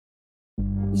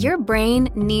Your brain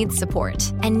needs support,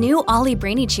 and new Ollie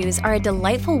Brainy Chews are a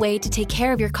delightful way to take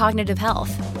care of your cognitive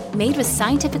health. Made with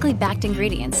scientifically backed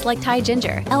ingredients like Thai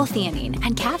ginger, L-theanine,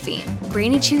 and caffeine,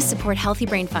 Brainy Chews support healthy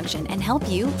brain function and help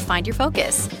you find your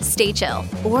focus, stay chill,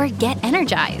 or get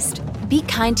energized. Be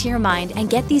kind to your mind and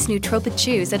get these nootropic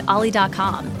chews at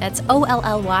ollie.com. That's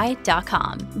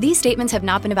OLLY.com. These statements have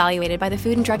not been evaluated by the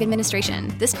Food and Drug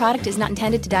Administration. This product is not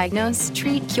intended to diagnose,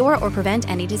 treat, cure, or prevent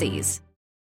any disease.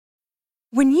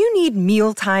 When you need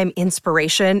mealtime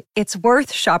inspiration, it's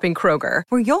worth shopping Kroger,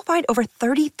 where you'll find over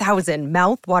 30,000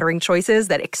 mouth-watering choices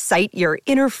that excite your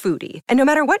inner foodie. And no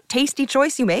matter what tasty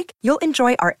choice you make, you'll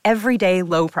enjoy our everyday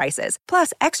low prices,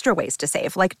 plus extra ways to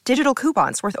save, like digital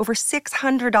coupons worth over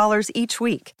 $600 each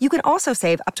week. You can also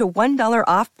save up to $1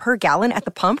 off per gallon at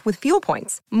the pump with fuel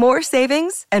points. More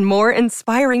savings and more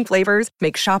inspiring flavors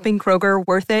make shopping Kroger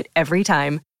worth it every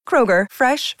time. Kroger,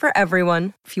 fresh for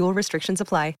everyone. Fuel restrictions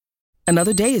apply.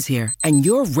 Another day is here, and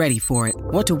you're ready for it.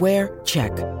 What to wear?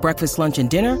 Check. Breakfast, lunch, and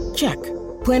dinner? Check.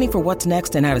 Planning for what's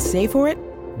next and how to save for it?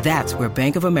 That's where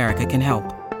Bank of America can help.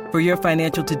 For your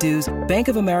financial to-dos, Bank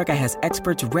of America has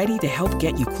experts ready to help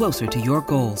get you closer to your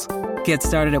goals. Get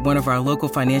started at one of our local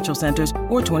financial centers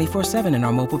or 24/7 in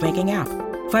our mobile banking app.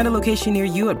 Find a location near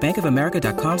you at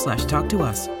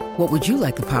bankofamerica.com/talktous. What would you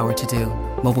like the power to do?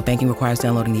 Mobile banking requires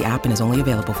downloading the app and is only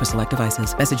available for select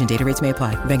devices. Message and data rates may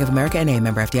apply. Bank of America N.A.,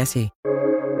 member FDIC.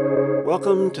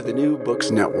 Welcome to the New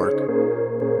Books Network.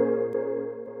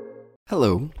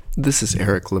 Hello, this is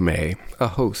Eric LeMay, a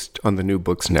host on the New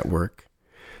Books Network.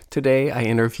 Today I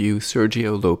interview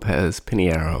Sergio Lopez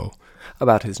Pinheiro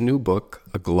about his new book,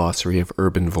 A Glossary of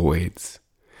Urban Voids.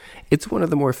 It's one of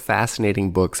the more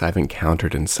fascinating books I've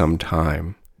encountered in some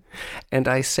time. And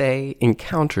I say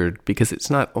encountered because it's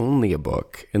not only a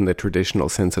book in the traditional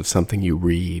sense of something you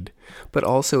read, but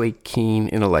also a keen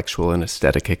intellectual and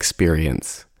aesthetic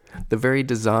experience. The very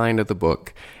design of the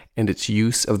book and its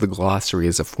use of the glossary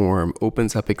as a form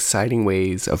opens up exciting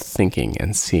ways of thinking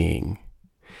and seeing.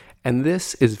 And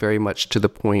this is very much to the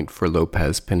point for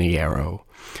Lopez Pinheiro,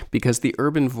 because the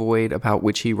urban void about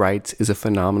which he writes is a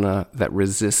phenomena that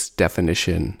resists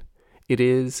definition. It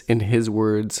is, in his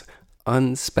words,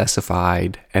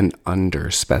 unspecified and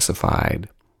underspecified.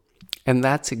 And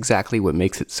that's exactly what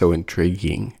makes it so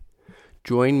intriguing.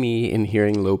 Join me in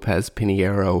hearing Lopez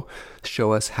Pinheiro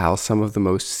show us how some of the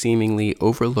most seemingly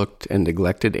overlooked and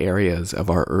neglected areas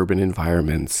of our urban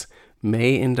environments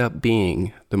may end up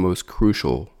being the most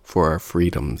crucial for our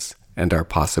freedoms and our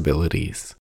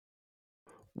possibilities.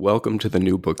 Welcome to the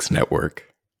New Books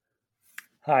Network.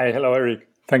 Hi, hello Eric.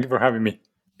 Thank you for having me.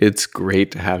 It's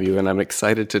great to have you, and I'm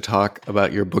excited to talk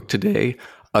about your book today,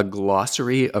 A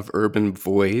Glossary of Urban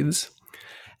Voids.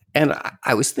 And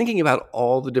I was thinking about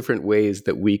all the different ways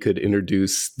that we could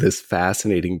introduce this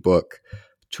fascinating book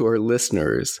to our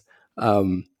listeners.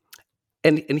 And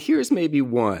here's maybe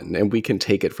one, and we can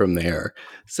take it from there.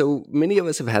 So many of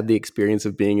us have had the experience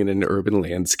of being in an urban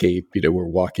landscape. You know, we're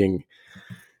walking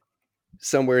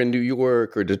somewhere in New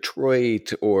York or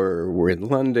Detroit, or we're in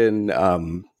London,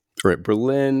 or at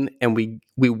Berlin, and we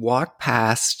walk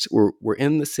past, we're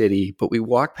in the city, but we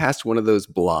walk past one of those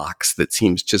blocks that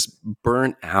seems just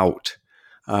burnt out.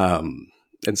 And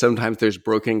sometimes there's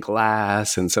broken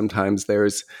glass, and sometimes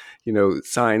there's,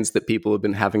 signs that people have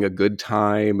been having a good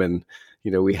time. And,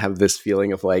 we have this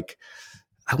feeling of like,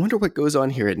 I wonder what goes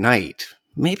on here at night.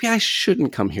 Maybe I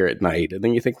shouldn't come here at night. And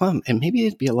then you think, well, and maybe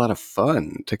it'd be a lot of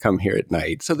fun to come here at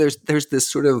night. So there's this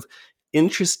sort of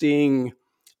interesting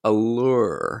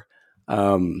allure.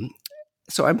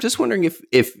 So I'm just wondering if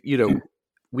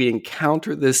we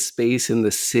encounter this space in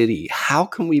the city, how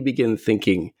can we begin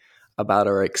thinking about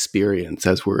our experience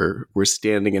as we're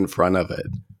standing in front of it?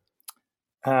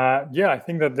 I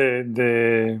think that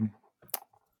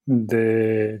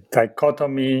the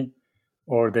dichotomy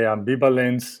or the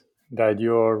ambivalence that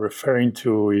you're referring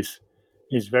to is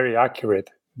very accurate.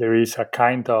 There is a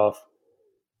kind of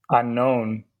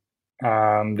unknown.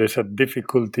 There's a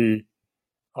difficulty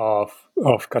of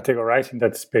categorizing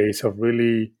that space, of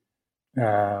really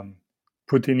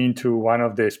putting into one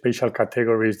of the spatial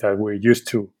categories that we're used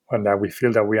to and that we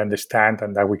feel that we understand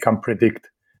and that we can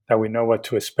predict, that we know what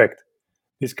to expect.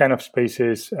 These kind of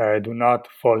spaces do not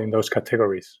fall in those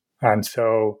categories. And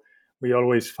so we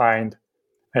always find,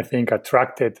 I think,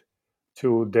 attracted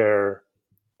to their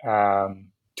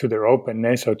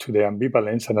openness or to their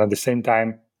ambivalence. And at the same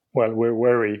time, well, we're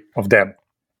wary of them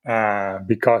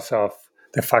because of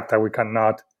the fact that we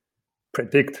cannot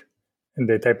predict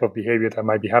the type of behavior that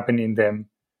might be happening in them,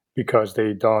 because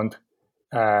they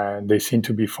seem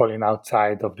to be falling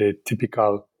outside of the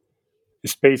typical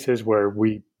spaces where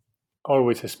we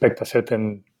always expect a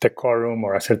certain decorum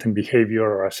or a certain behavior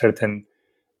or a certain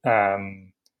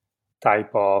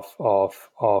type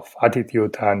of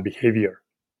attitude and behavior.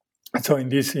 So in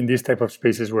these type of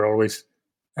spaces, we're always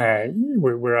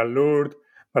we're allured,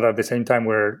 but at the same time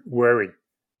we're wary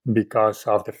because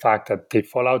of the fact that they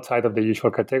fall outside of the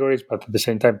usual categories. But at the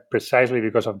same time, precisely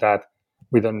because of that,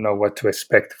 we don't know what to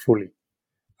expect fully.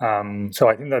 So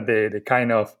I think that the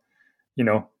kind of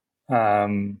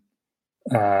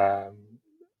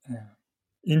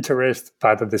interest,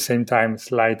 but at the same time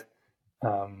slight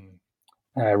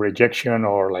rejection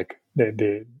or like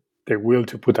the will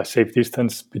to put a safe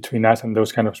distance between us and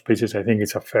those kind of spaces, I think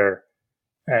it's a fair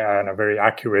and a very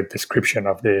accurate description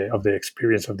of the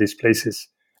experience of these places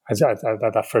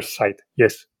at a first sight.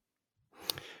 Yes.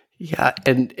 Yeah,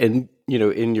 and in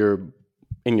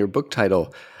your book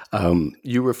title,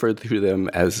 you refer to them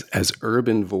as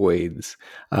urban voids,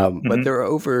 but there are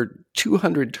over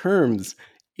 200 terms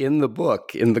in the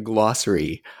book, in the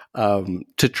glossary,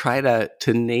 to try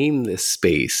to name this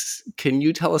space. Can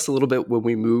you tell us a little bit, when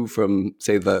we move from,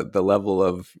 say, the level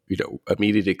of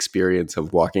immediate experience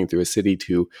of walking through a city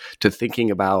to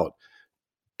thinking about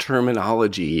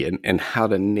terminology and how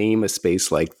to name a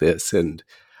space like this? And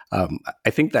I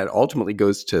think that ultimately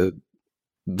goes to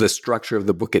the structure of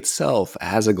the book itself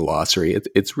as a glossary.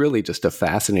 It's really just a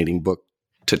fascinating book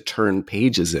to turn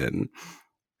pages in.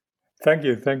 Thank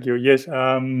you. Yes.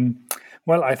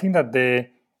 Well, I think that the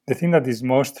thing that is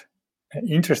most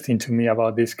interesting to me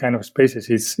about these kind of spaces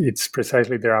is it's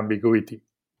precisely their ambiguity.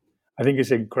 I think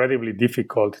it's incredibly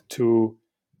difficult to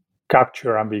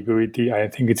capture ambiguity. I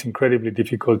think it's incredibly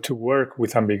difficult to work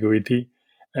with ambiguity,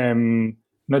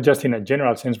 not just in a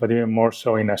general sense, but even more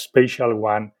so in a spatial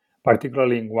one,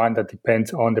 particularly in one that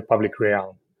depends on the public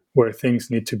realm, where things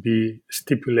need to be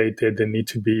stipulated, they need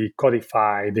to be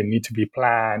codified, they need to be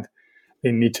planned,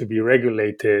 they need to be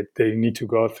regulated, they need to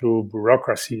go through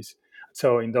bureaucracies.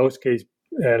 So in those cases,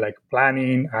 like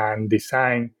planning and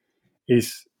design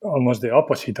is almost the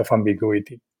opposite of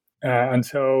ambiguity. And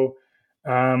so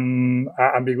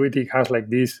ambiguity has like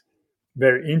this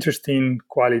very interesting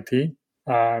quality,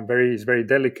 it's very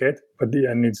delicate,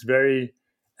 and it's very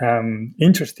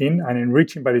interesting and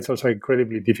enriching, but it's also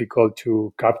incredibly difficult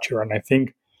to capture. And I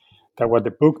think that what the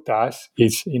book does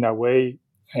is, in a way,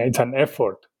 it's an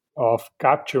effort of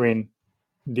capturing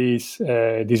this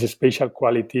spatial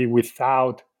quality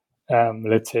without,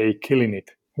 let's say, killing it,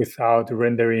 without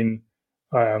rendering,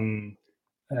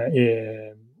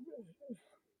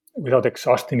 without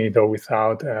exhausting it, or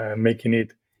without making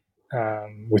it,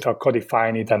 without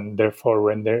codifying it, and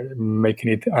therefore making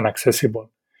it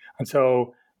inaccessible. And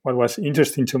so, what was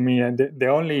interesting to me, and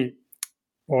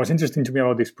what was interesting to me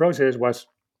about this process was,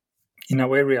 in a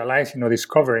way, realizing or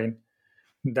discovering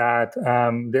that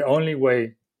the only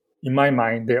way, in my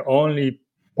mind, the only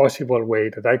possible way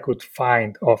that I could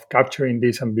find of capturing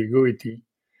this ambiguity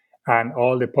and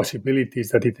all the possibilities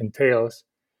that it entails,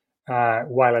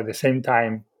 while at the same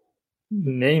time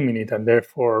naming it, and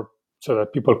therefore so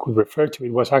that people could refer to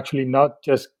it, was actually not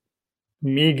just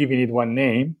me giving it one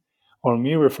name or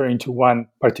me referring to one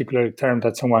particular term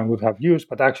that someone would have used,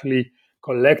 but actually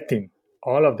collecting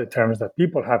all of the terms that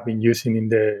people have been using in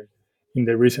the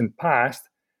recent past.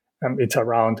 It's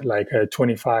around like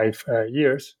 25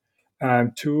 years,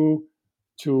 to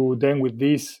then with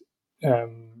this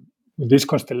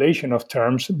constellation of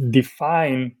terms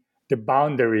define the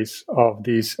boundaries of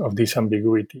this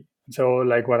ambiguity. So,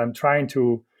 like, what I'm trying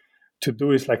to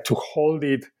do is like to hold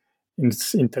it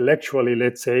intellectually,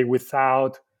 let's say,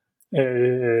 without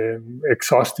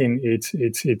exhausting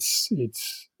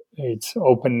its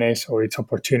openness or its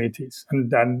opportunities. And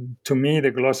then, to me,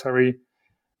 the glossary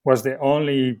was the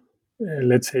only,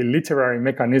 let's say, literary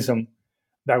mechanism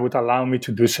that would allow me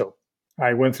to do so.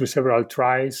 I went through several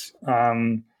tries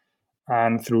and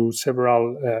through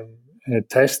several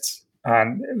tests,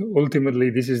 and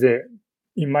ultimately,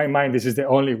 in my mind, this is the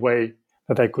only way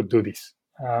that I could do this.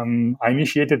 I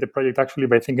initiated the project actually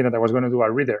by thinking that I was going to do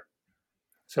a reader,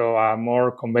 so a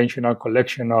more conventional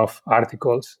collection of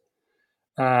articles.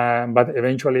 But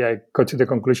eventually, I got to the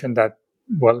conclusion that,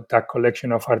 well, that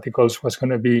collection of articles was going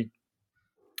to be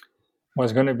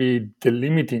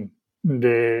delimiting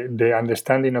the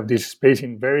understanding of this space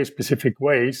in very specific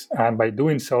ways, and by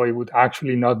doing so, it would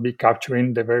actually not be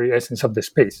capturing the very essence of the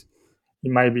space.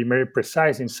 It might be very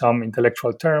precise in some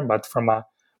intellectual term, but from a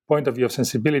point of view of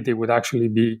sensibility, it would actually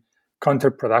be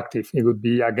counterproductive. It would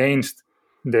be against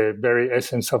the very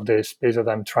essence of the space that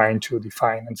I'm trying to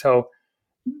define. And so,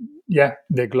 yeah,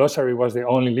 the glossary was the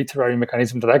only literary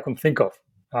mechanism that I could think of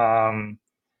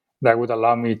that would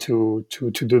allow me to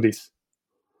do this.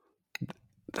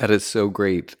 That is so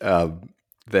great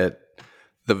that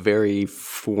the very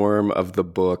form of the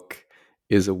book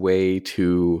is a way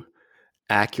to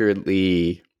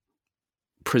accurately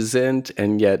present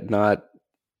and yet not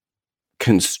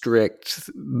constrict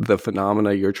the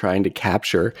phenomena you're trying to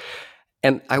capture.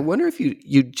 And I wonder if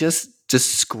you just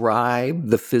describe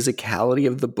the physicality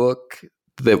of the book,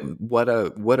 that what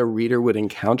a reader would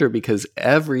encounter, because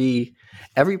every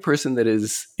person that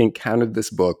has encountered this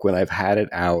book when I've had it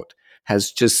out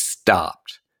has just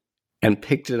stopped and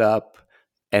picked it up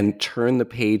and turned the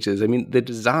pages. I mean, the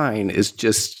design is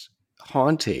just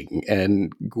haunting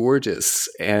and gorgeous,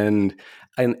 and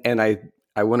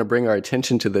I want to bring our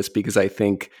attention to this because I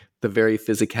think the very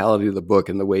physicality of the book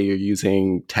and the way you're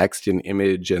using text and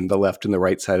image and the left and the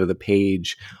right side of the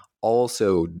page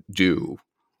also do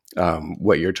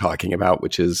what you're talking about,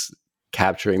 which is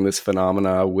capturing this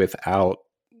phenomena without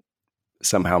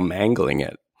somehow mangling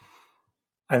it.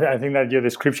 I think that your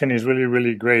description is really,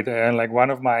 really great. And like one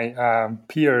of my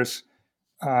peers,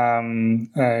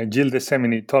 Gilles de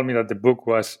Semeny, told me that the book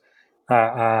was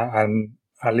a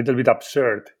little bit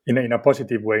absurd in a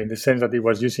positive way, in the sense that it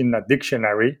was using a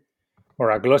dictionary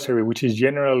or a glossary, which is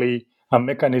generally a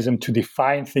mechanism to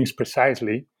define things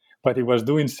precisely, but it was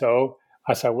doing so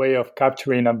as a way of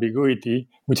capturing ambiguity,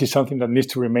 which is something that needs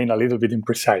to remain a little bit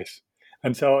imprecise.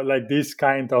 And so like this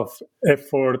kind of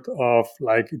effort of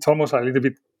like, it's almost a little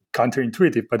bit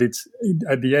counterintuitive, but it's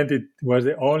at the end, it was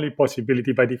the only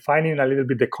possibility. By defining a little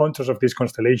bit the contours of this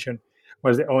constellation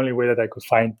was the only way that I could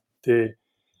find that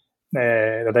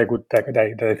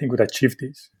I think would achieve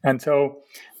this. And so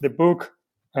the book,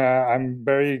 I'm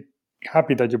very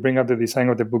happy that you bring up the design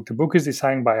of the book. The book is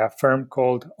designed by a firm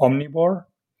called Omnivore,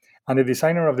 and the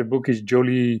designer of the book is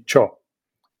Jolie Cho,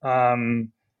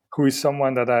 who is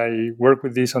someone that I work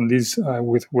with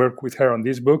with her on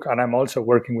this book, and I'm also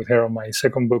working with her on my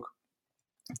second book,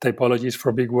 Typologies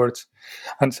for Big Words.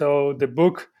 And so the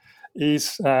book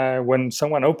is when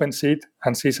someone opens it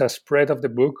and sees a spread of the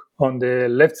book, on the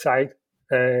left side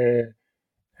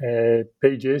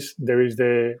pages, there is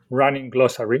the running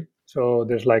glossary. So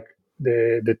there's like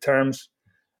the terms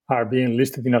are being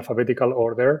listed in alphabetical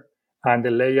order, and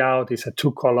the layout is a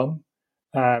 2-column,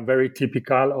 very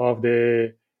typical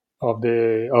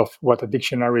of what a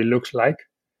dictionary looks like.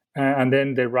 And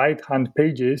then the right-hand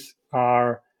pages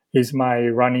is my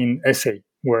running essay,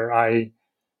 where I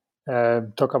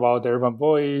talk about the urban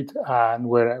void, and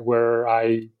where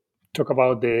I talk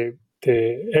about the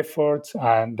efforts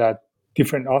and that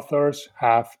different authors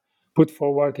have put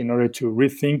forward in order to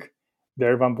rethink the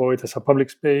urban void as a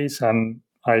public space. And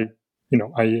I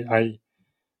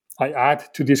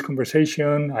add to this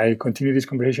conversation. I continue this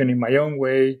conversation in my own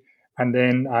way, and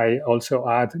then I also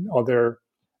add other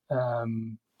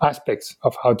aspects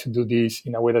of how to do this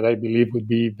in a way that I believe would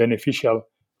be beneficial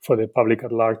for the public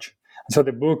at large. So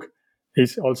the book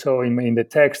is also in the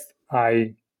text.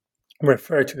 I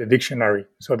refer to the dictionary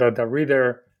so that the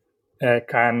reader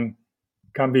can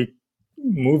be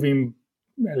moving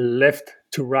left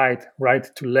to right, right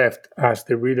to left, as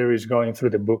the reader is going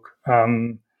through the book.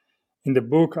 In the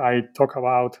book, I talk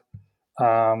about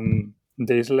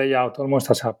this layout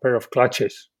almost as a pair of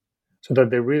clutches, so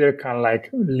that the reader can like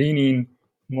lean in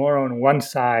more on one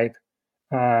side,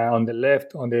 on the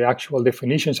left, on the actual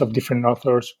definitions of different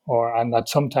authors, and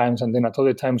then at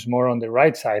other times more on the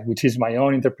right side, which is my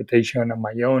own interpretation and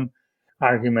my own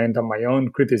argument and my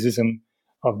own criticism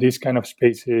of these kind of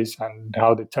spaces, and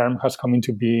how the term has come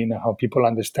into being and how people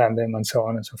understand them, and so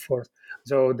on and so forth.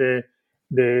 So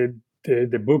the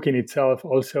book in itself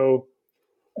also,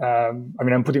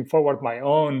 I'm putting forward my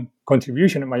own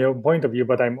contribution and my own point of view,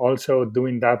 but I'm also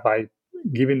doing that by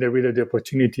giving the reader the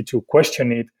opportunity to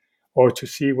question it, or to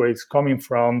see where it's coming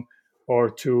from, or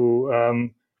to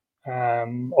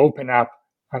open up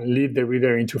and lead the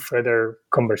reader into further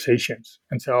conversations.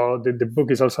 And so the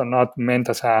book is also not meant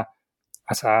as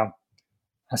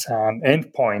an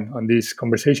end point on this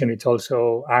conversation. It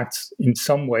also acts in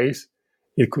some ways.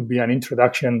 It could be an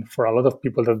introduction for a lot of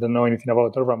people that don't know anything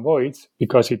about urban voids,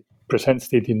 because it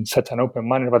presents it in such an open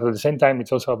manner. But at the same time,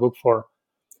 it's also a book for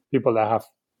people that have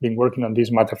been working on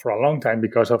this matter for a long time,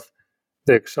 because of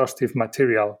the exhaustive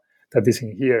material that is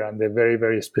in here, and the very,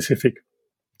 very specific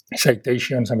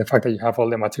citations, and the fact that you have all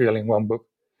the material in one book.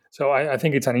 So I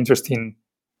think it's an interesting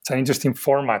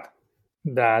format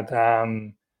that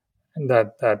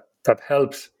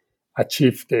helps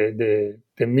achieve the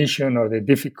mission, or the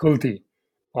difficulty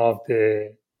of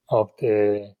the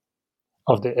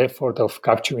effort of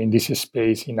capturing this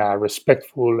space in a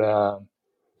respectful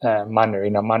manner,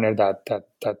 in a manner that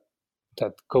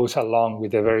goes along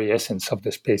with the very essence of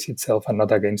the space itself and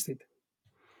not against it.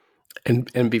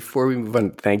 And before we move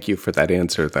on, thank you for that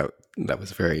answer. That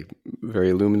was very, very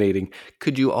illuminating.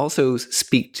 Could you also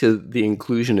speak to the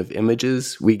inclusion of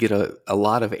images? We get a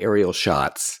lot of aerial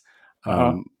shots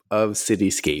of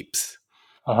cityscapes.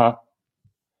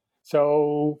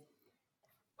 So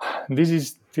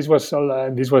this was a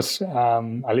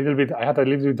little bit. I had a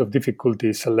little bit of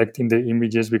difficulty selecting the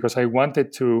images because I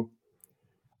wanted to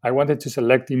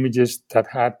select images that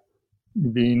had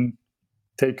been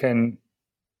taken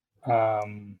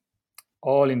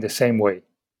all in the same way.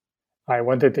 I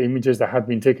wanted the images that had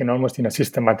been taken almost in a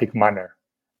systematic manner.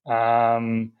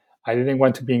 I didn't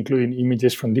want to be including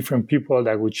images from different people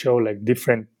that would show like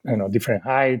different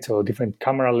heights or different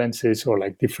camera lenses or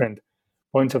like different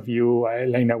points of view.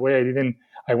 In a way,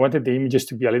 I wanted the images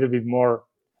to be a little bit more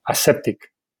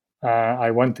aseptic.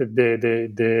 I wanted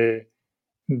the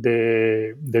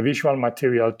visual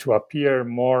material to appear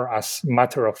more as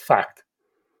matter of fact.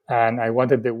 And I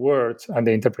wanted the words and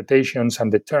the interpretations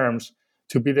and the terms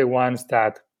to be the ones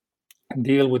that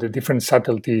deal with the different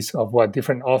subtleties of what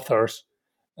different authors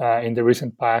in the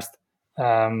recent past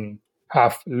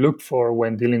have looked for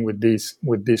when dealing with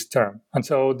this term. And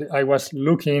so I was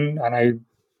looking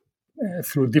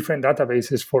through different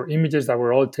databases for images that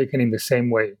were all taken in the same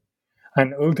way.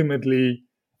 And ultimately,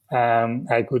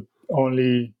 I could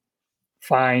only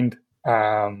find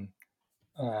a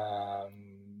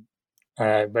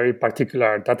very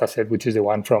particular data set, which is the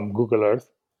one from Google Earth,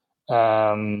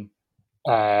 that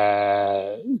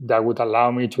would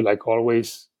allow me to like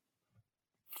always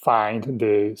find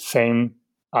the same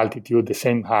altitude, the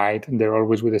same height, and they're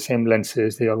always with the same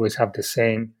lenses. They always have the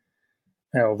same,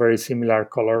 very similar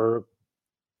color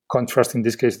contrast. In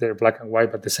this case, they're black and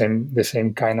white, but the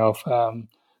same kind of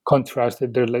contrast.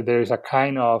 There is a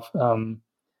kind of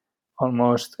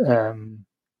almost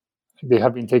they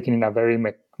have been taken in a very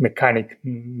mechanic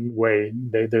way.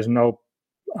 There's no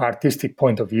artistic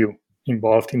point of view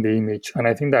involved in the image, and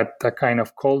I think that kind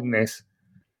of coldness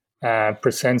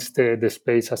presents the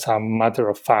space as a matter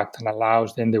of fact and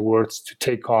allows then the words to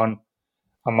take on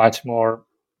a much more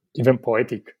even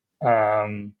poetic,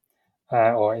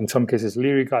 or in some cases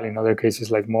lyrical, in other cases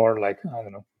like more like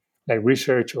like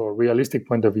research or realistic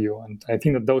point of view. And I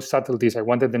think that those subtleties, I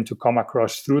wanted them to come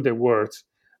across through the words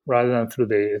rather than through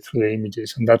the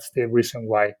images, and that's the reason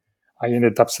why I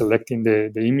ended up selecting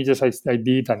the images I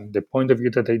did and the point of view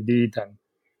that I did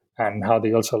and how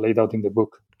they also laid out in the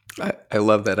book. I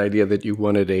love that idea that you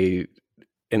wanted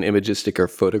an imagistic or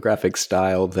photographic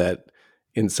style that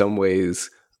in some ways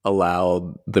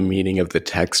allowed the meaning of the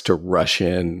text to rush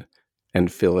in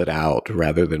and fill it out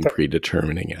rather than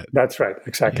predetermining it. That's right.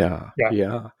 Exactly.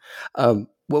 Yeah.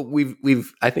 Well,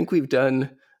 I think we've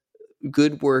done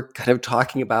good work kind of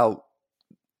talking about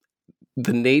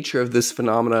the nature of this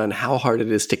phenomena and how hard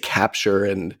it is to capture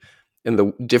and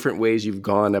the different ways you've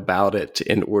gone about it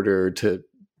in order to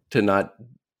not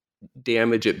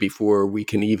damage it before we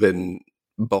can even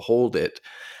behold it.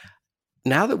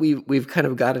 Now that we've kind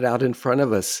of got it out in front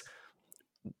of us,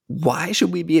 why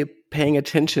should we be paying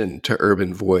attention to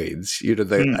urban voids?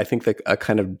 I think that a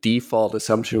kind of default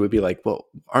assumption would be like, well,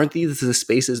 aren't these the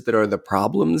spaces that are the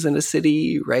problems in a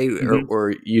city, right? Mm-hmm.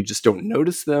 Or you just don't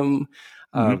notice them.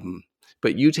 Mm-hmm.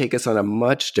 But you take us on a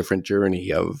much different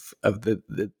journey of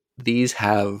these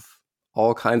have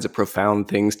all kinds of profound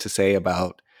things to say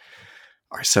about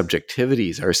our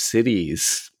subjectivities, our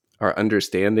cities, our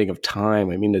understanding of time.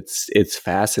 I mean, it's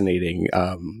fascinating.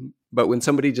 But when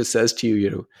somebody just says to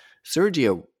you,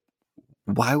 Sergio,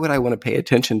 why would I want to pay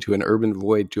attention to an urban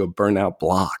void, to a burnout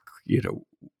block?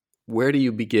 Where do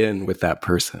you begin with that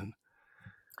person?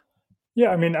 Yeah,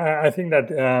 I mean, I think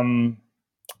that,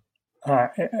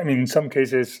 in some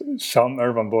cases, some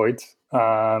urban voids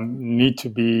need to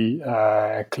be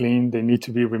cleaned, they need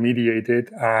to be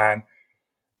remediated, and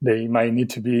they might need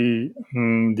to be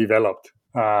developed.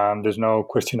 There's no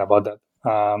question about that.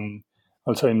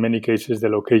 Also, in many cases, the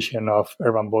location of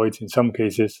urban voids, in some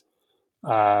cases,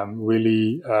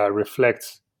 really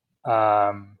reflects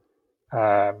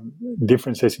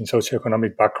differences in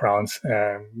socioeconomic backgrounds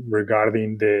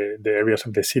regarding the areas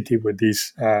of the city where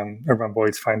these urban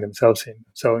voids find themselves in.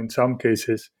 So in some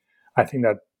cases, I think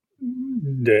that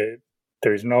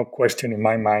there is no question in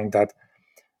my mind that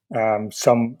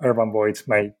some urban voids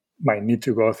might need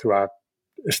to go through a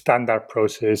standard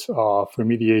process of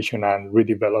remediation and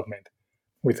redevelopment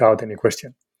without any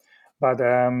question. But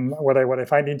what I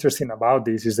find interesting about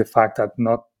this is the fact that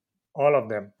not all of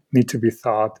them need to be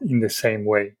thought in the same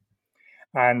way.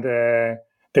 And the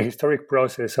historic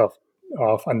process of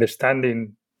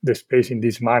understanding the space in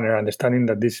this manner, understanding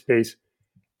that this space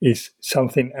is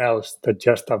something else than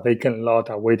just a vacant lot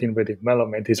awaiting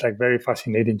redevelopment is like very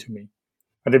fascinating to me.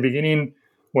 At the beginning,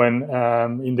 when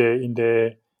in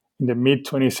the mid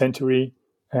 20th century,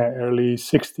 early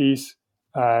 60s,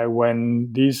 when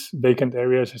these vacant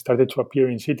areas started to appear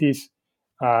in cities,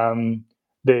 the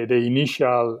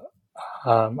initial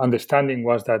understanding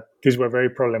was that these were very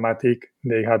problematic.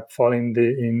 They had fallen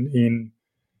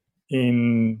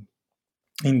in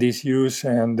disuse,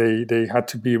 and they had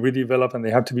to be redeveloped, and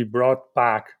they had to be brought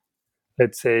back,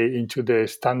 let's say, into the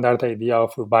standard idea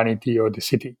of urbanity or the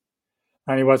city.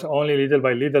 And it was only little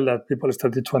by little that people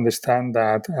started to understand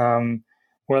that,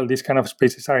 these kind of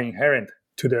spaces are inherent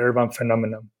to the urban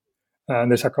phenomenon. And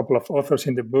there's a couple of authors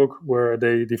in the book where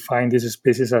they define these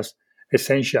spaces as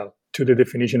essential to the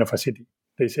definition of a city.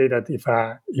 They say that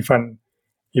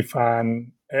if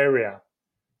an area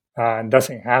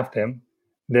doesn't have them,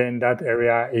 then that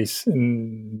area is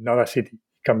not a city.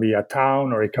 It can be a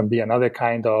town, or it can be another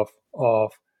kind of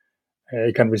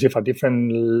it can receive a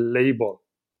different label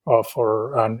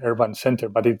for an urban center,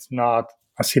 but it's not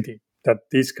a city. That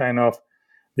these kind of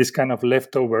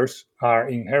leftovers are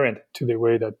inherent to the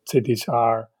way that cities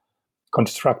are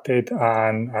constructed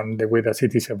and the way that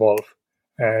cities evolve.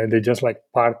 They're just like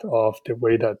part of the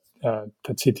way that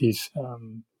cities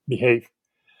behave.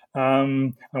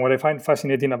 And what I find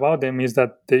fascinating about them is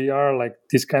that they are like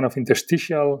this kind of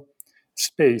interstitial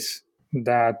space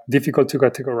that difficult to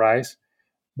categorize,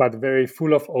 but very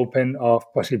full of open of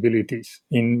possibilities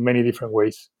in many different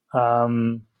ways.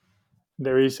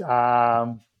 There is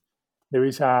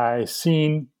a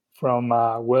scene from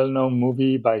a well-known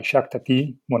movie by Jacques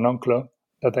Tati, Mon Oncle,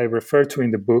 that I refer to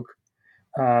in the book,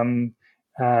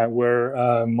 where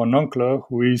Mon Oncle,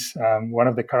 who is one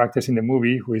of the characters in the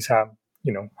movie, who is a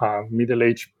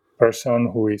middle-aged person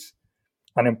who is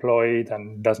unemployed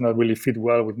and does not really fit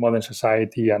well with modern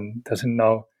society and doesn't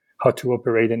know how to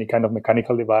operate any kind of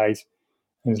mechanical device.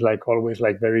 And is like always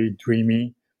like very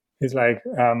dreamy. He's like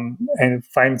and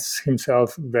finds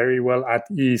himself very well at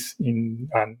ease in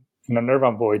an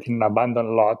urban void, in an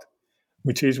abandoned lot,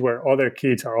 which is where other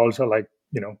kids are also like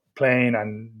playing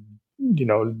and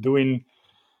doing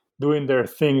their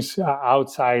things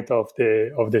outside of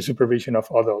the supervision of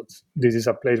adults. This is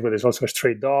a place where there's also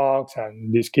stray dogs,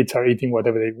 and these kids are eating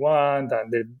whatever they want,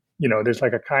 and there's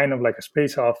like a kind of like a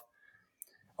space of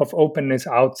openness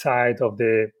outside of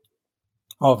the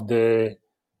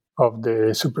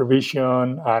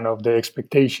supervision and of the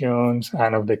expectations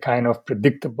and of the kind of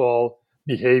predictable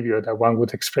behavior that one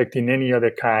would expect in any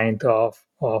other kind of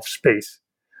space.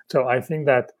 So I think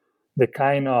that the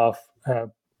kind of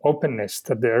openness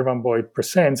that the urban void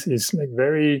presents is like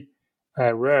very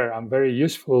rare and very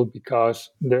useful, because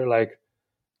they're like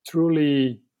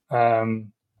truly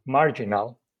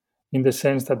marginal in the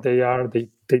sense that they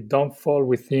don't fall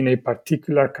within a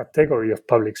particular category of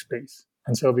public space.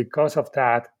 And so because of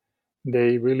that,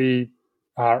 they really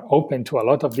are open to a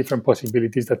lot of different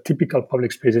possibilities that typical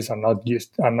public spaces are not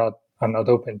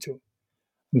open to.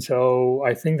 And so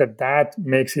I think that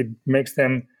makes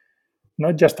them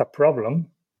not just a problem,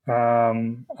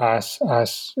 as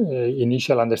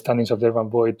initial understandings of the urban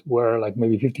void were like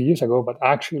maybe 50 years ago, but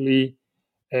actually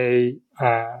an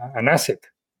asset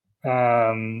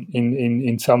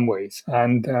in some ways.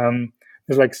 And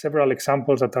there's like several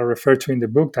examples that are referred to in the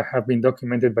book that have been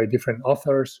documented by different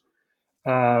authors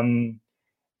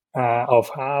of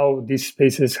how these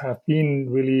spaces have been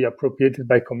really appropriated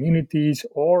by communities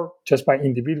or just by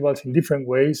individuals in different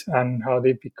ways, and how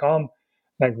they become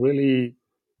like really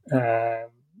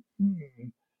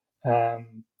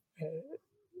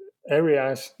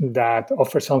areas that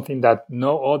offer something that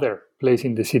no other place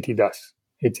in the city does.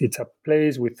 It's a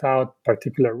place without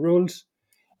particular rules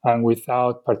and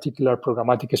without particular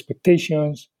programmatic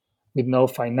expectations, with no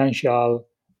financial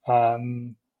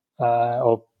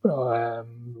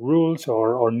rules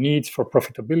or needs for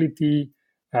profitability,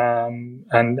 and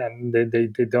they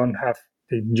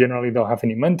generally don't have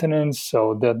any maintenance.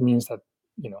 So that means that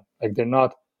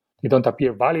they don't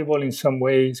appear valuable in some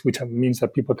ways, which means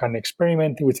that people can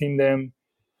experiment within them.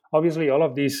 Obviously, all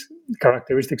of these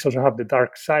characteristics also have the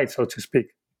dark side, so to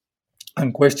speak,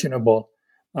 unquestionable.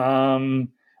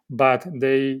 But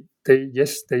they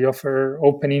offer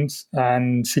openings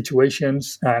and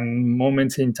situations and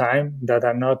moments in time that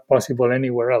are not possible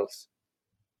anywhere else.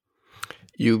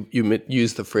 You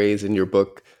use the phrase in your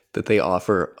book that they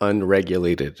offer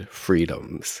unregulated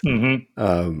freedoms.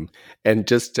 Mm-hmm. And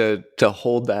just to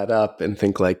hold that up and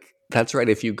think like, that's right.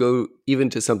 If you go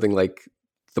even to something like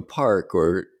the park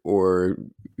or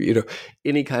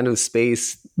any kind of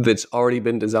space that's already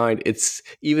been designed. It's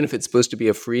even if it's supposed to be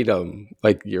a freedom,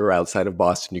 like you're outside of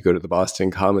Boston, you go to the Boston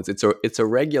Commons. It's a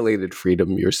regulated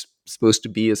freedom. You're supposed to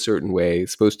be a certain way,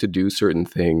 supposed to do certain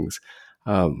things,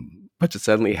 but to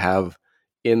suddenly have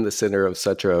in the center of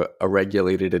such a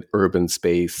regulated urban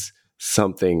space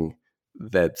something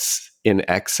that's in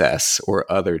excess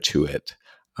or other to it.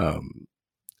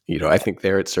 I think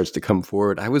there it starts to come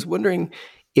forward. I was wondering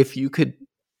if you could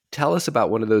tell us about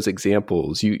one of those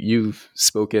examples. You've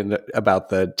spoken about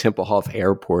the Tempelhof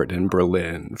Airport in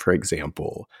Berlin, for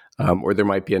example, or there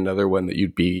might be another one that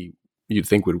you'd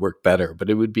think would work better. But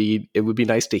it would be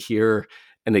nice to hear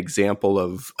an example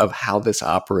of how this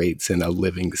operates in a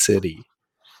living city.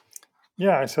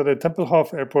 Yeah, so the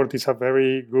Tempelhof Airport is a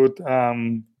very good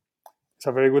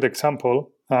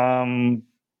example. The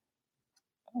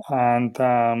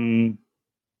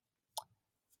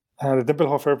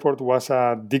Tempelhof Airport was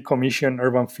a decommissioned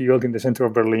urban field in the center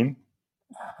of Berlin,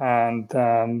 and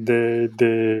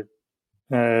it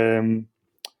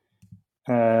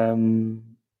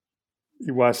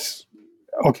was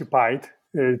occupied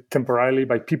temporarily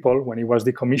by people when it was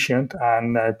decommissioned,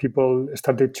 and people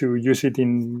started to use it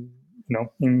in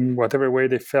whatever way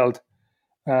they felt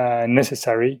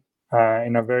necessary,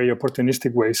 in a very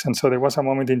opportunistic ways. And so there was a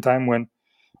moment in time when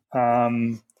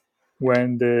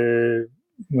the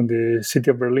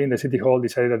city of Berlin, the city hall,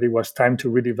 decided that it was time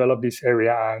to redevelop this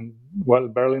area, and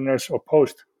Berliners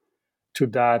opposed to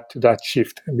that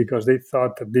shift because they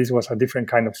thought that this was a different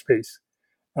kind of space,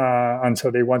 and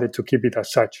so they wanted to keep it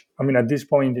as such. I mean, at this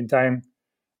point in time,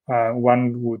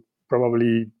 one would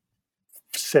probably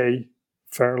say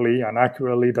fairly and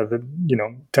accurately that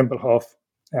Tempelhof,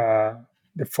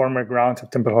 the former grounds of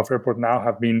Tempelhof Airport now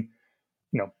have been,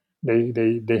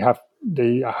 they have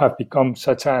become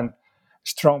such a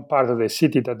strong part of the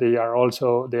city that they are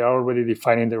already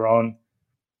defining their own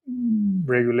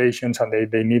regulations, and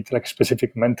they need like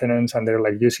specific maintenance, and they're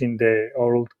like using the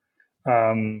old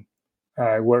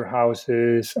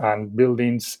warehouses and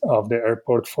buildings of the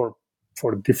airport for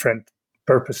different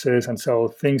purposes. And so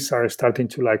things are starting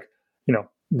to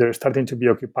they're starting to be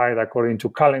occupied according to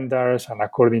calendars and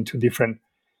according to different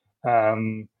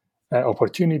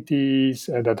opportunities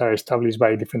that are established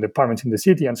by different departments in the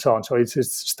city and so on. So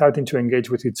it's starting to engage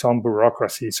with its own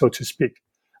bureaucracy, so to speak.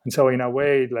 And so in a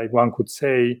way, like one could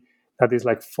say, that is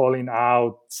like falling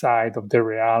outside of the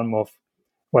realm of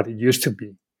what it used to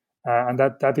be. And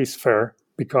that is fair,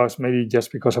 because maybe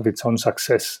just because of its own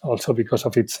success, also because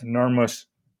of its enormous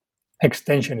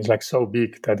extension is like so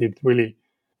big that it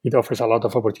offers a lot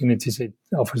of opportunities. It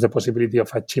offers the possibility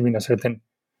of achieving a certain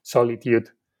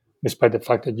solitude, despite the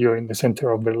fact that you're in the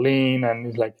center of Berlin, and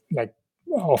it like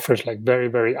offers like very,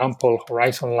 very ample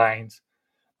horizon lines.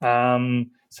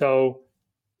 So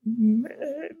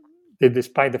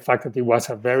despite the fact that it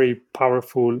was a very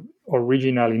powerful,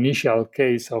 original, initial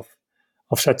case of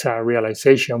such a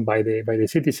realization by the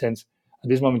citizens, at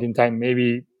this moment in time,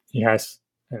 maybe it has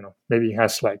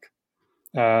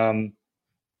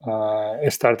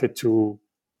started to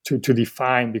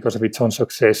define, because of its own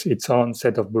success, its own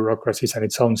set of bureaucracies and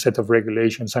its own set of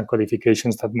regulations and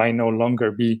codifications that might no longer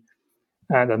be,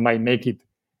 that might make it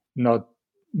no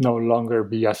longer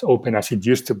be as open as it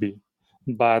used to be.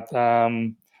 But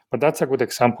that's a good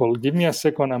example. Give me a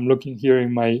second. I'm looking here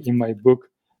in my book.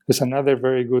 There's another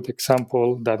very good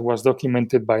example that was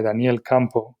documented by Daniel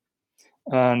Campo,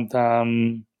 and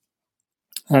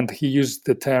he used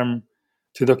the term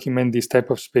to document this type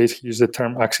of space. He used the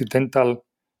term accidental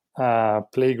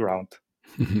playground,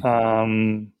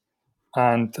 and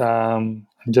I'm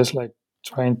just like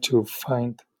trying to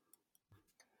find.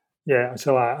 Yeah,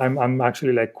 so I'm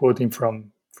actually like quoting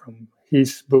from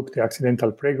his book, The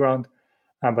Accidental Playground,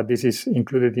 but this is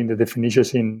included in the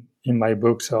definitions in my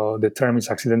book. So the term is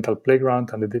accidental playground,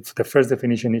 and the first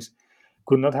definition is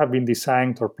could not have been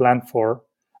designed or planned for,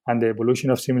 and the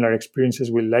evolution of similar experiences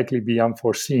will likely be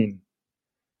unforeseen.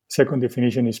 Second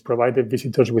definition is provided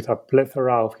visitors with a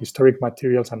plethora of historic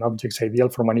materials and objects ideal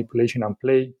for manipulation and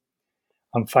play.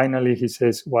 And finally, he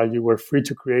says, while you were free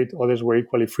to create, others were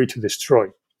equally free to destroy.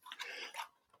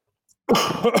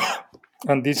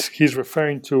 And this he's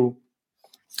referring to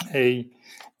a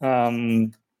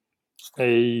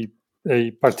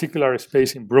particular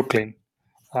space in Brooklyn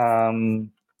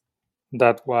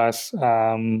that was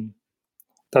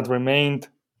that remained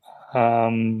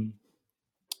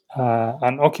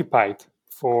unoccupied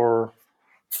for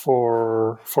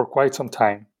quite some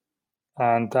time,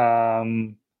 and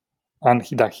that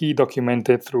he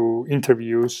documented through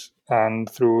interviews and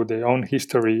through the own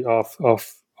history of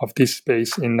this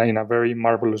space in a very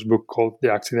marvelous book called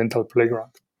The Accidental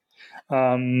Playground.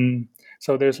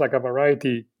 So there's like a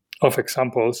variety of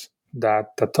examples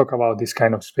that talk about these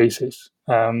kind of spaces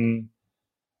with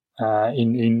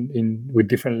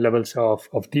different levels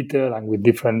of detail and with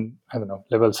different,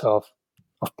 levels of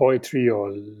poetry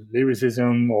or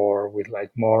lyricism, or with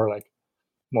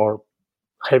more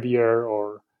heavier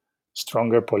or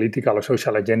stronger political or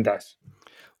social agendas.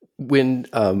 When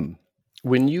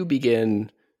you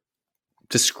begin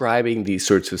describing these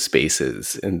sorts of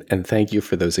spaces, and thank you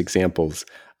for those examples,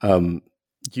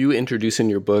 you introduce in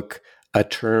your book a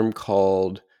term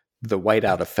called the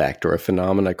whiteout effect, or a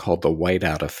phenomena called the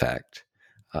whiteout effect.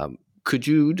 Could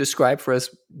you describe for us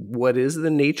what is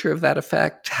the nature of that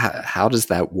effect? How does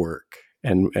that work?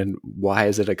 And why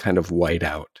is it a kind of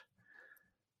whiteout?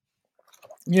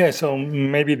 Yeah, so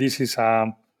maybe this is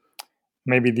a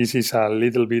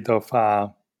little bit of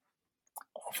a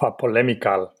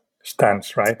polemical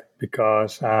stance, right?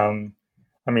 Because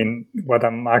what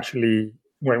I'm actually,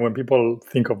 when people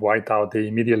think of whiteout, they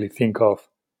immediately think of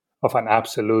an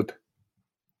absolute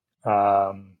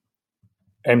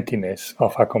emptiness,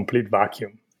 of a complete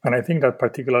vacuum. And I think that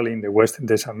particularly in the West,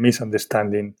 there's a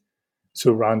misunderstanding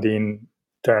surrounding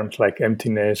terms like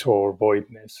emptiness or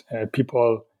voidness.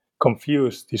 People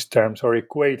confuse these terms or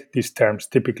equate these terms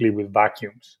typically with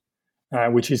vacuums,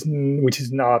 which is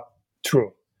not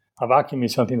true. A vacuum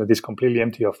is something that is completely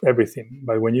empty of everything.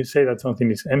 But when you say that something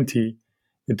is empty,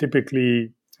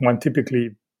 one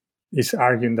typically is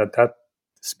arguing that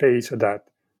space or that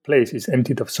place is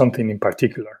emptied of something in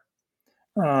particular.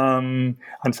 And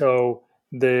so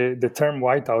the term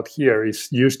whiteout here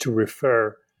is used to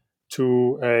refer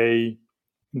to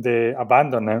the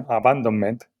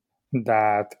abandonment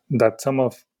that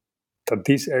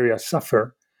these areas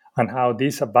suffer, and how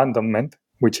this abandonment,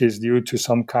 which is due to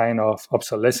some kind of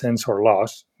obsolescence or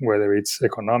loss, whether it's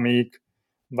economic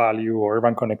value or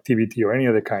urban connectivity or any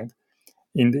other kind,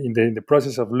 in the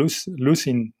process of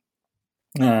losing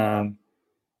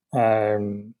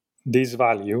this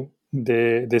value,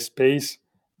 the space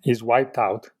is wiped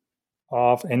out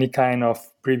of any kind of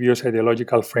previous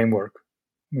ideological framework,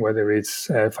 whether it's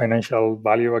financial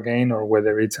value again, or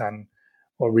whether it's an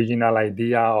original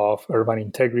idea of urban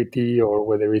integrity, or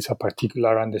whether it's a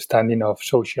particular understanding of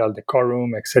social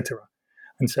decorum, etc.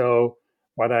 And so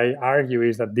what I argue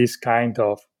is that this kind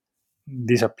of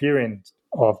disappearance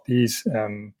of these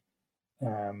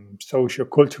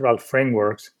socio-cultural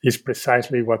frameworks is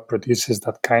precisely what produces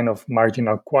that kind of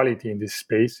marginal quality in this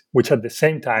space, which at the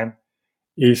same time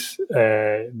is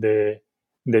the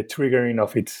triggering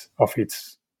of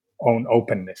its own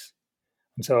openness.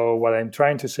 And so what I'm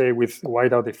trying to say with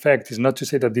whiteout effect is not to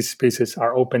say that these spaces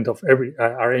are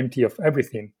are empty of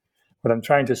everything. What I'm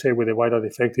trying to say with the whiteout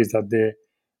effect is that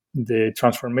the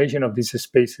transformation of these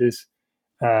spaces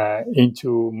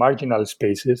into marginal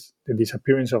spaces, the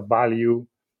disappearance of value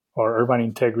or urban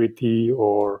integrity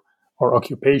or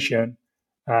occupation,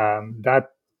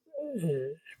 that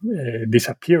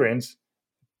disappearance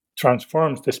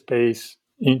transforms the space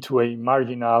into a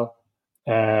marginal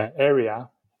area.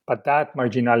 But that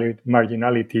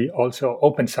marginality also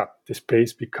opens up the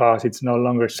space, because it's no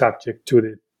longer subject to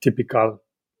the typical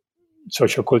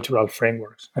sociocultural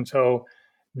frameworks. And so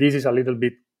this is a little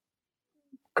bit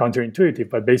counterintuitive,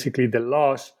 but basically the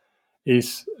loss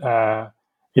is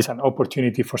an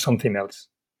opportunity for something else.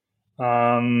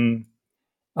 And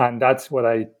that's what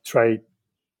I try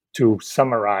to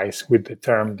summarize with the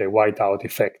term the whiteout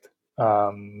effect.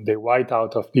 The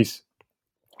whiteout of these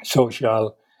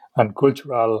social and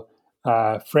cultural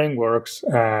frameworks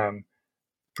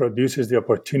produces the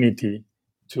opportunity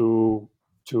for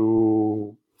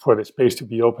the space to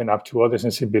be open up to other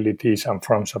sensibilities and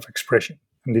forms of expression.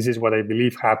 And this is what I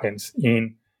believe happens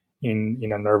in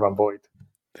an urban void.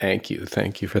 Thank you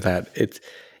for that.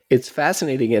 It's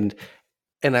fascinating, and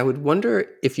I would wonder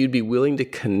if you'd be willing to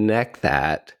connect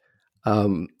that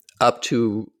up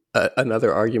to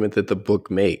another argument that the book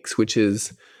makes, which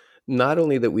is not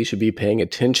only that we should be paying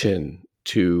attention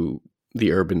to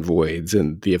the urban voids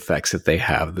and the effects that they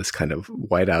have, this kind of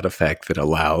whiteout effect that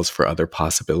allows for other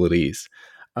possibilities,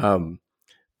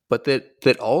 but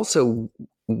that also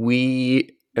we,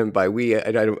 and by we,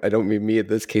 I don't mean me in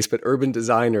this case, but urban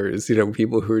designers,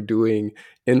 people who are doing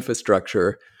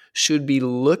infrastructure, should be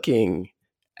looking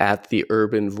at the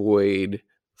urban void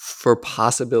for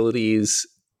possibilities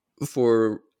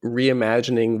for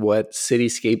reimagining what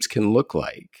cityscapes can look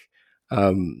like.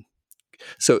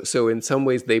 So in some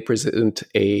ways they present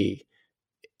a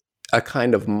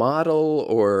kind of model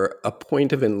or a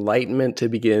point of enlightenment to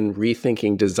begin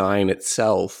rethinking design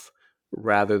itself,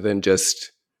 rather than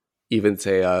just, even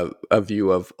say a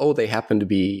view of, oh, they happen to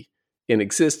be in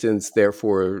existence,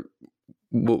 therefore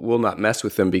we'll not mess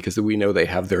with them because we know they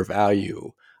have their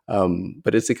value.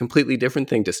 But it's a completely different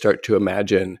thing to start to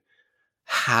imagine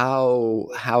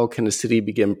how can a city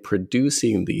begin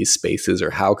producing these spaces,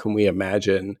 or how can we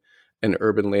imagine an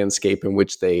urban landscape in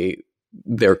which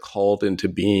they're called into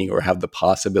being or have the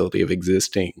possibility of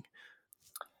existing?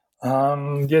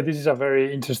 This is a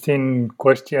very interesting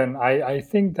question. I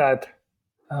think that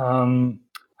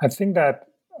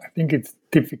it's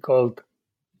difficult.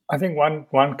 I think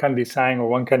one can design or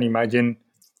one can imagine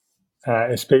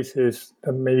spaces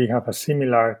that maybe have a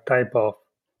similar type of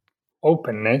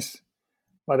openness,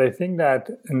 but I think that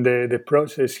the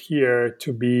process here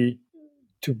to be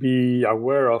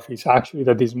aware of is actually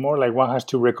that it's more like one has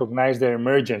to recognize the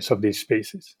emergence of these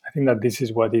spaces. I think that this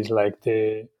is what is like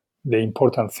the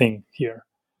important thing here,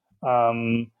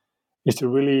 is to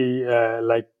really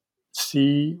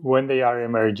see when they are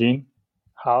emerging,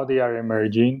 how they are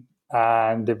emerging,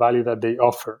 and the value that they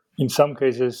offer. In some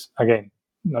cases, again,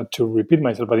 not to repeat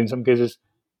myself, but in some cases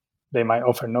they might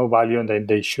offer no value and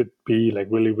they should be like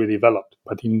really redeveloped.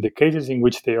 But in the cases in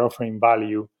which they're offering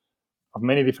value of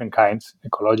many different kinds,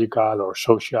 ecological or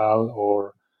social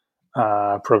or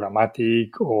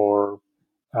programmatic or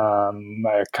a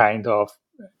kind of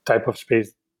type of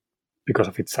space because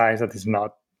of its size that is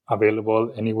not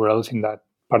available anywhere else in that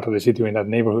part of the city or in that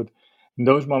neighborhood. In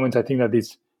those moments, I think that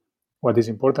what is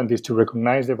important is to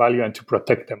recognize the value and to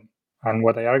protect them. And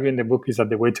what I argue in the book is that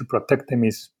the way to protect them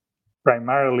is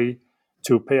primarily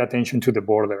to pay attention to the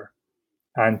border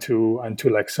and to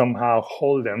like somehow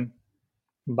hold them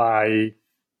by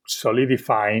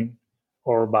solidifying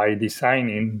or by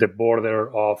designing the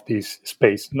border of this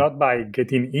space, not by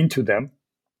getting into them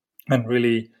and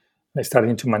really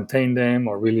starting to maintain them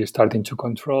or really starting to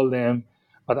control them,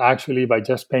 but actually by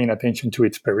just paying attention to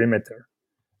its perimeter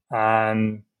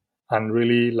and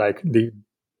really like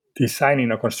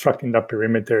designing or constructing that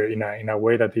perimeter in a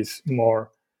way that is more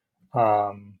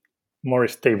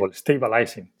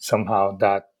stabilizing somehow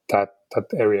that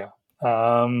area.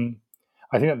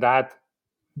 I think that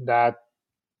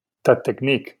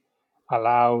technique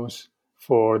allows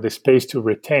for the space to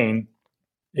retain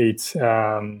its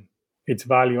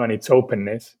value and its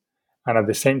openness, and at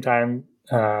the same time,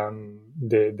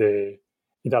 it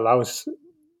allows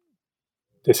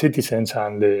the citizens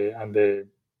and the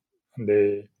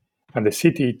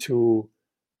city to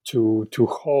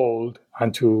hold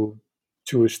and to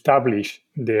establish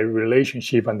the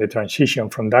relationship and the transition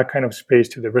from that kind of space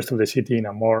to the rest of the city in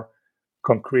a more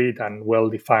concrete and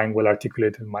well-defined,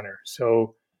 well-articulated manner.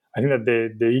 So I think that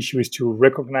the issue is to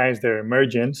recognize their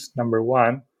emergence, number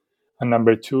one, and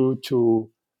number two, to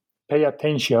pay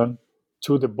attention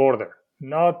to the border,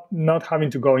 not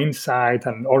having to go inside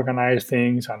and organize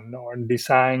things and or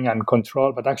design and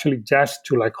control, but actually just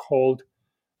to like hold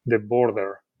the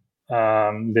border,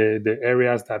 the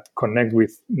areas that connect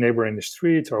with neighboring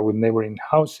streets or with neighboring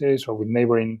houses or with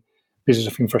neighboring pieces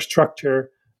of infrastructure.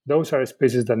 Those are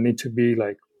spaces that need to be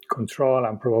like controlled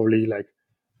and probably like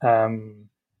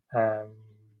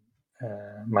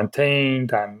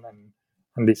maintained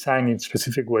and designed in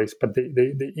specific ways. But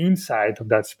the inside of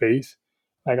that space,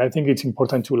 like I think it's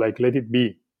important to like let it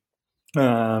be,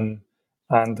 and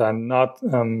not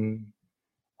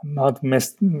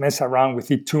mess around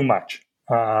with it too much,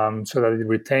 so that it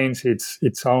retains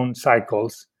its own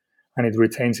cycles and it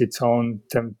retains its own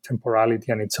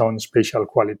temporality and its own spatial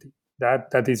quality.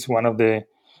 That is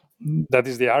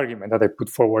the argument that I put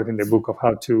forward in the book of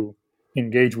how to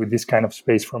engage with this kind of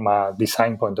space from a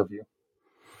design point of view.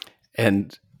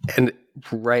 And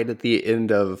right at the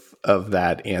end of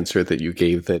that answer that you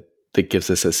gave, that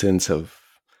gives us a sense of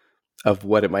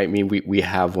what it might mean. We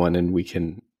have one, and we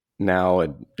can now,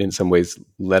 in some ways,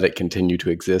 let it continue to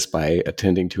exist by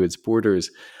attending to its borders.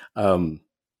 You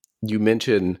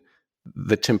mentioned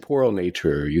the temporal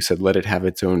nature. You said let it have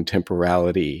its own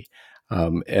temporality.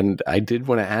 And I did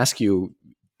want to ask you,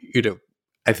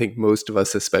 I think most of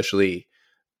us, especially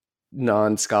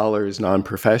non-scholars,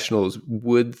 non-professionals,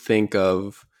 would think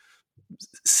of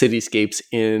cityscapes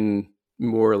in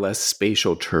more or less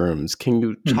spatial terms. Can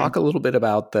you talk a little bit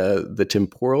about the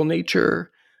temporal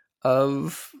nature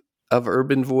of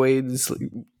urban voids?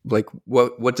 Like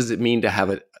what does it mean to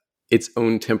have its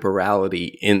own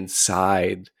temporality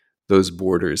inside those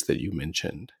borders that you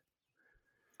mentioned?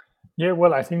 Yeah,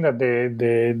 well, I think that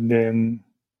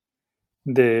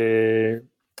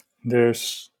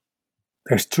there's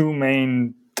two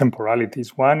main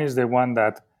temporalities. One is the one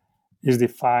that is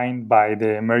defined by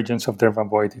the emergence of the urban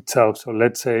void itself. So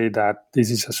let's say that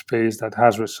this is a space that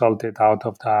has resulted out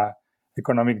of the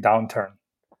economic downturn.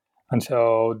 And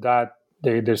so that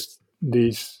there's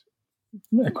these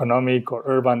economic or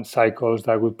urban cycles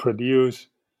that would produce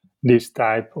this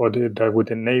type, or that would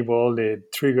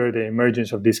trigger the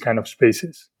emergence of these kind of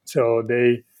spaces. So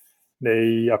they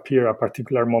appear at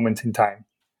particular moments in time.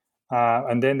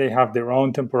 And then they have their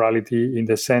own temporality in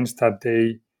the sense that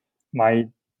they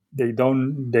no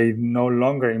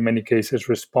longer in many cases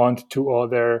respond to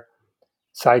other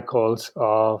cycles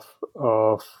of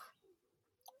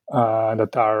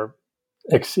that are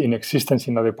in existence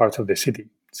in other parts of the city.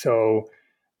 So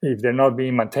if they're not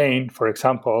being maintained, for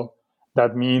example,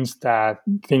 that means that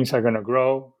things are going to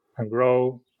grow and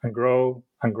grow and grow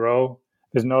and grow.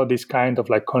 There's no this kind of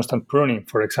like constant pruning,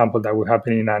 for example, that would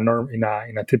happen in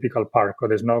a typical park, or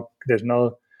there's no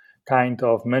kind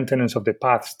of maintenance of the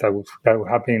paths that would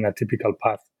happen in a typical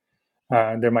path.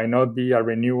 There might not be a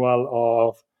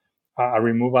removal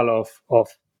of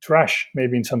trash,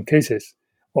 maybe in some cases,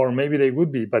 or maybe they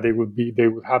would be, but they would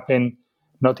happen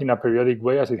not in a periodic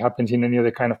way as it happens in any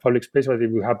other kind of public space, but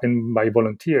it would happen by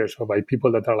volunteers or by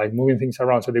people that are like moving things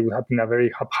around. So they would happen in a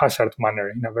very haphazard manner,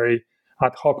 in a very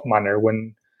ad hoc manner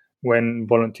when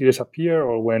volunteers appear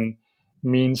or when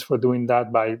means for doing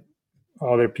that by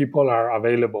other people are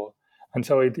available. And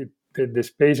so the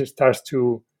space starts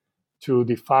to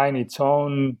define its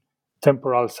own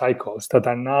temporal cycles that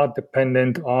are not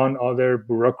dependent on other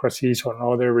bureaucracies or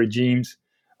other regimes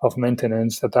of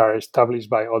maintenance that are established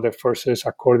by other forces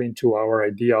according to our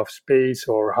idea of space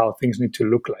or how things need to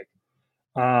look like.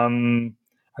 And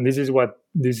this is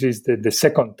the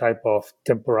second type of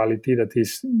temporality that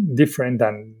is different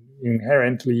and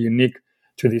inherently unique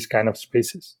to these kind of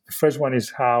spaces. The first one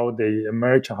is how they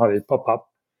emerge and how they pop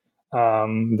up.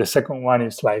 The second one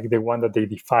is like the one that they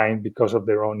define because of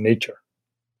their own nature.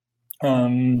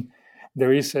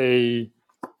 There is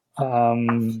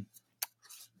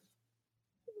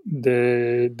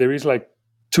there is like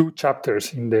 2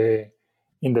 chapters in the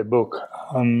book.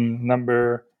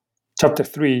 Chapter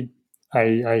 3,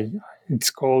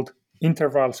 it's called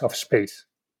Intervals of Space,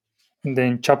 and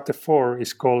then chapter 4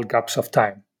 is called Gaps of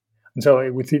Time. And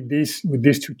so with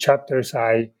these 2 chapters,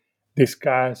 I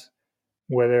discuss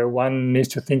whether one needs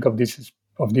to think of these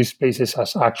spaces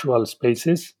as actual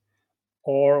spaces,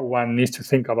 or one needs to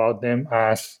think about them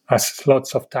as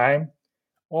slots of time,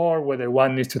 or whether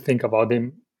one needs to think about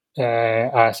them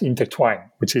as intertwined,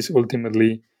 which is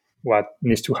ultimately what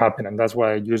needs to happen. And that's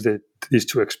why I use these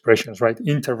 2 expressions, right?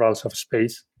 Intervals of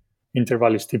space.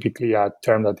 Interval is typically a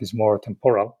term that is more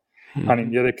temporal. Mm-hmm. And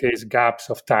in the other case, gaps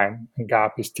of time. And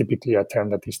gap is typically a term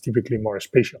that is typically more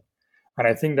spatial. And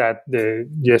I think that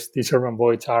these urban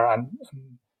voids are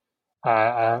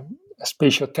a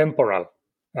spatio-temporal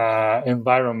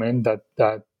environment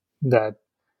that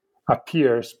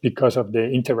appears because of the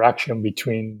interaction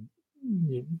between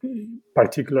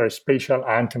particular spatial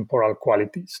and temporal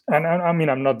qualities. And I mean,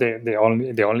 I'm not the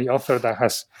only author that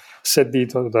has said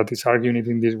it or that is arguing it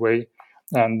in this way.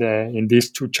 And in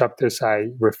these 2 chapters, I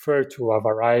refer to a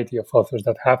variety of authors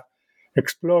that have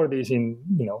explored this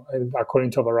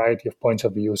according to a variety of points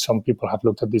of view. Some people have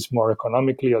looked at this more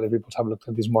economically, other people have looked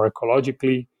at this more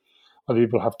ecologically, other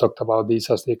people have talked about this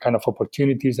as the kind of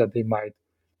opportunities that they might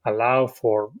allow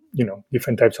for,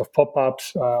 different types of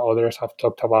pop-ups. Others have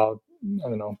talked about,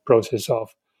 process of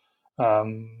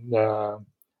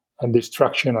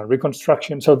destruction and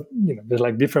reconstruction. So, there's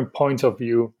like different points of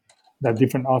view that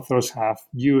different authors have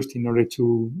used in order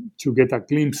to get a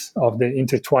glimpse of the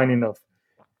intertwining of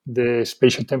the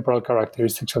spatial temporal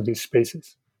characteristics of these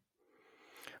spaces.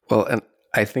 Well, and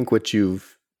I think what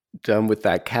you've done with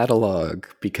that catalog,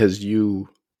 because you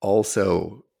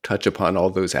also touch upon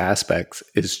all those aspects,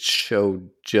 is show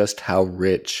just how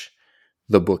rich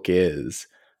the book is.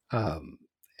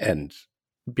 And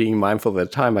being mindful of the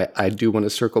time, I do want to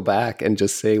circle back and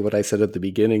just say what I said at the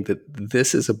beginning, that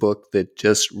this is a book that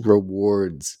just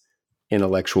rewards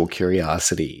intellectual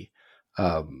curiosity.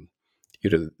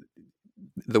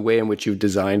 The way in which you've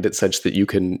designed it such that you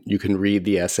can read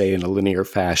the essay in a linear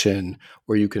fashion,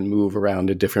 or you can move around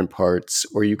to different parts,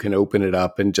 or you can open it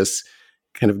up and just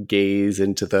kind of gaze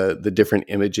into the different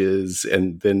images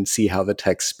and then see how the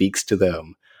text speaks to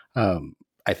them.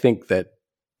 I think that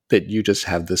you just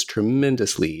have this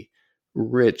tremendously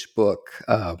rich book.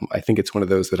 I think it's one of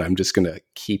those that I'm just going to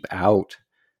keep out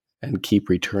and keep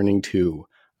returning to,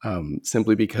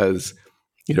 simply because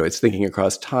it's thinking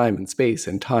across time and space,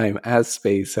 and time as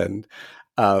space, and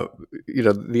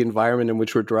the environment in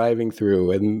which we're driving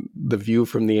through, and the view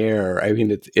from the air. I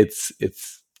mean,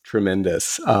 it's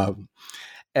tremendous.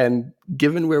 And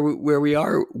given where we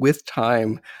are with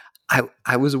time,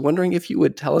 I was wondering if you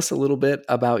would tell us a little bit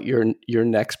about your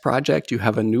next project. You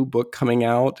have a new book coming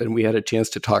out, and we had a chance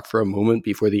to talk for a moment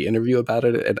before the interview about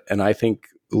it, and I think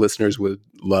listeners would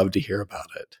love to hear about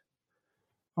it.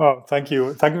 Oh, thank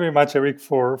you. Thank you very much, Eric,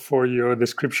 for your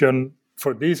description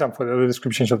for this and for the other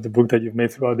descriptions of the book that you've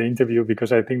made throughout the interview,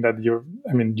 because I think that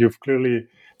you've clearly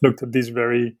looked at this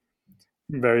very,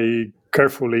 very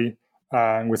carefully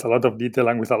and with a lot of detail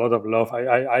and with a lot of love.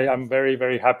 I am very,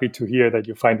 very happy to hear that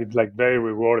you find it like very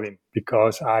rewarding,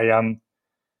 because I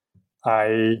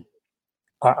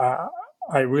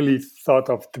really thought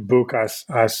of the book as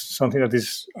something that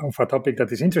is of a topic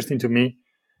that is interesting to me,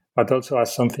 but also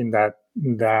as something that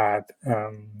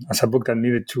as a book that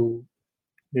needed to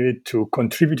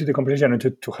contribute to the conversation and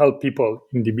to help people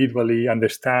individually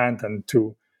understand and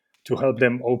to help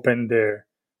them open their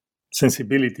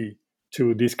sensibility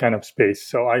to this kind of space.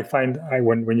 So I find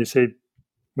when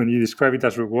you describe it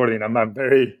as rewarding, I'm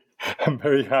very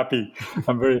happy.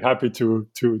 I'm very happy to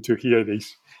hear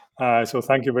this. So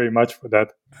thank you very much for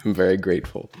that. I'm very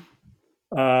grateful.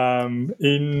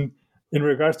 In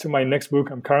regards to my next book,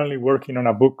 I'm currently working on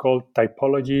a book called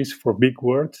Typologies for Big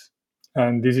Words.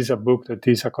 And this is a book that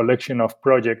is a collection of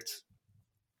projects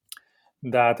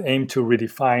that aim to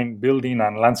redefine building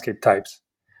and landscape types.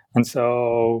 And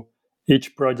so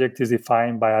each project is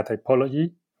defined by a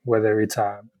typology, whether it's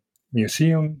a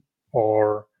museum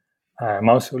or a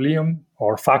mausoleum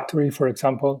or factory, for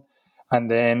example, and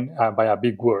then by a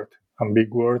big word. And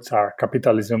big words are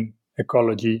capitalism,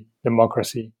 ecology,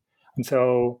 democracy. And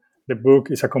so the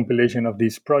book is a compilation of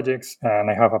these projects,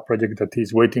 and I have a project that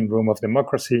is Waiting Room of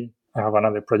Democracy. I have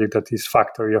another project that is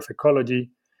Factory of Ecology.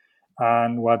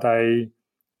 And what I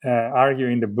argue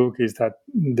in the book is that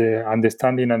the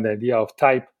understanding and the idea of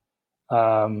type,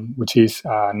 which is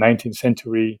a 19th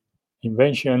century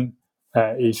invention,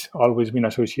 is always been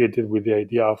associated with the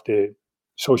idea of the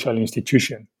social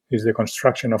institution, is the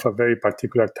construction of a very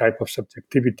particular type of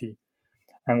subjectivity.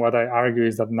 And what I argue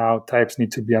is that now types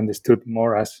need to be understood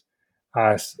more as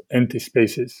empty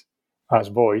spaces, as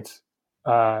voids,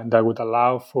 that would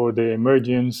allow for the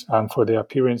emergence and for the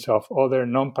appearance of other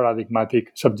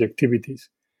non-paradigmatic subjectivities.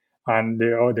 And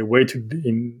the way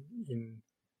in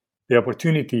the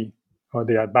opportunity or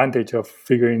the advantage of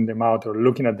figuring them out or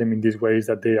looking at them in these ways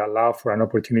that they allow for an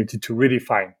opportunity to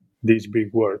redefine these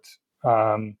big words,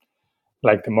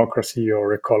 like democracy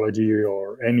or ecology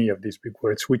or any of these big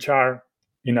words, which are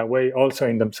in a way also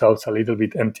in themselves a little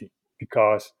bit empty,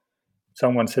 because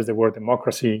someone says the word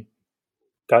democracy,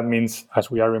 that means,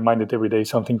 as we are reminded every day,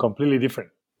 something completely different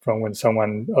from when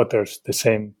someone utters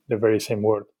the very same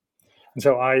word. And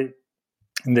so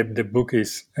the book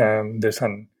is, there's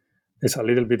a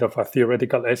little bit of a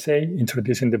theoretical essay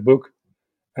introducing the book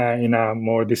in a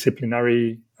more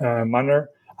disciplinary manner.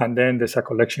 And then there's a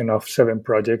collection of 7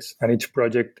 projects, and each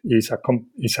project is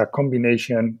a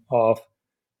combination of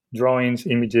drawings,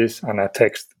 images, and a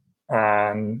text.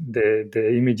 And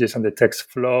the images and the text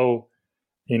flow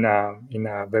in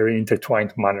a very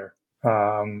intertwined manner.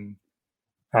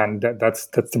 And that's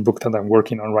the book that I'm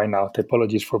working on right now,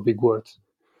 Typologies for Big Words.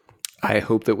 I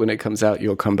hope that when it comes out,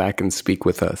 you'll come back and speak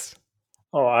with us.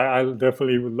 Oh, I'll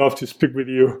definitely would love to speak with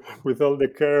you with all the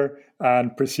care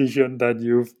and precision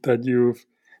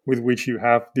with which you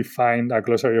have defined a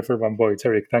glossary of urban voids.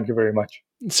 Eric, thank you very much.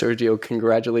 Sergio,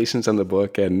 congratulations on the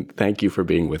book, and thank you for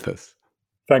being with us.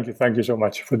 Thank you so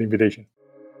much for the invitation.